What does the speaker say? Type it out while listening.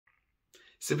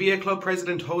Sevilla club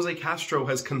president Jose Castro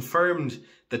has confirmed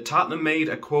that Tottenham made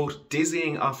a, quote,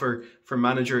 dizzying offer for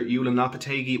manager Julen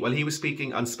Lopetegui while he was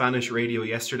speaking on Spanish radio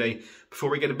yesterday.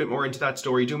 Before we get a bit more into that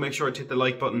story, do make sure to hit the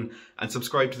like button and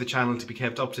subscribe to the channel to be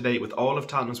kept up to date with all of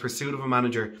Tottenham's pursuit of a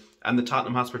manager and the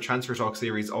Tottenham Hotspur Transfer Talk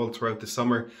series all throughout the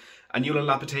summer. And Julen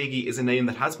Lopetegui is a name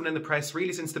that has been in the press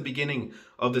really since the beginning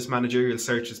of this managerial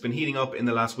search. It's been heating up in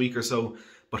the last week or so.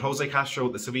 But Jose Castro,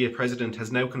 the Sevilla president, has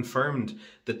now confirmed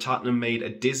that Tottenham made a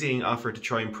dizzying offer to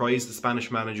try and prize the Spanish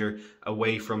manager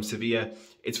away from Sevilla.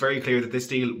 It's very clear that this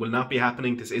deal will not be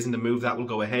happening. This isn't a move that will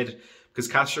go ahead, because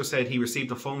Castro said he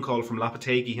received a phone call from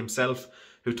Lopetegui himself,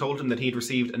 who told him that he'd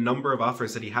received a number of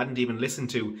offers that he hadn't even listened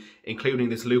to, including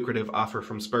this lucrative offer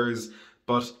from Spurs.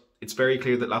 But it's very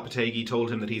clear that Lopetegui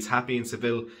told him that he's happy in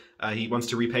Seville. He wants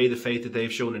to repay the faith that they've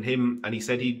shown in him, and he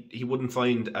said he wouldn't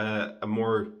find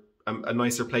a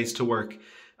nicer place to work,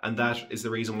 and that is the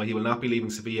reason why he will not be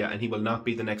leaving Sevilla and he will not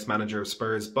be the next manager of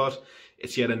Spurs. But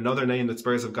it's yet another name that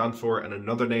Spurs have gone for and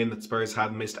another name that Spurs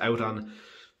have missed out on.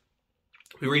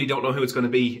 We really don't know who it's going to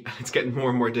be, and it's getting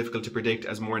more and more difficult to predict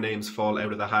as more names fall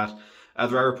out of the hat.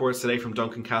 There are reports today from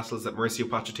Duncan Castles that Mauricio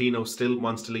Pochettino still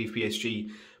wants to leave PSG,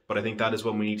 but I think that is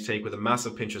one we need to take with a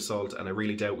massive pinch of salt, and I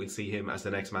really doubt we'll see him as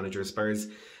the next manager of Spurs.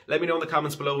 Let me know in the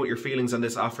comments below what your feelings on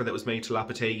this offer that was made to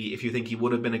Lopetegui, if you think he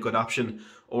would have been a good option,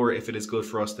 or if it is good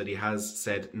for us that he has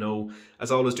said no.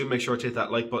 As always, do make sure to hit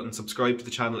that like button, subscribe to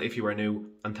the channel if you are new,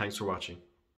 and thanks for watching.